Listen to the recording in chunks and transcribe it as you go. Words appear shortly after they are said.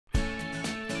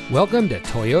Welcome to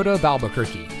Toyota of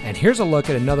Albuquerque, and here's a look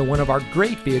at another one of our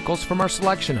great vehicles from our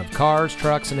selection of cars,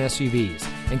 trucks, and SUVs,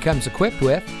 and comes equipped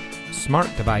with smart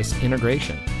device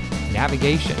integration,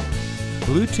 navigation,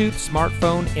 Bluetooth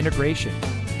smartphone integration,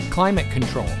 climate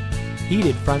control,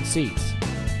 heated front seats,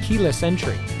 keyless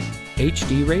entry,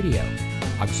 HD radio,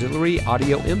 auxiliary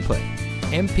audio input,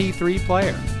 MP3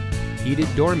 player,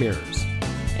 heated door mirrors,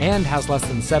 and has less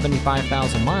than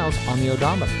 75,000 miles on the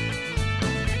odometer.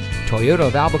 Toyota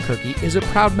of Albuquerque is a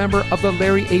proud member of the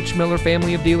Larry H. Miller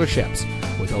family of dealerships.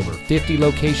 With over 50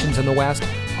 locations in the West,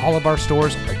 all of our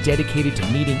stores are dedicated to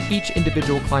meeting each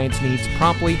individual client's needs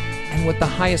promptly and with the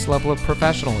highest level of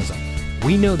professionalism.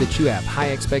 We know that you have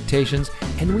high expectations,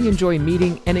 and we enjoy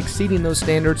meeting and exceeding those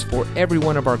standards for every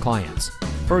one of our clients.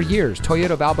 For years, Toyota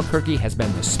of Albuquerque has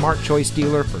been the smart choice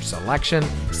dealer for selection,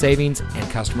 savings,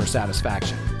 and customer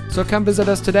satisfaction. So come visit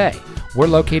us today. We're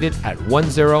located at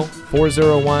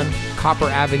 10401 Copper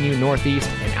Avenue Northeast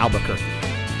in Albuquerque.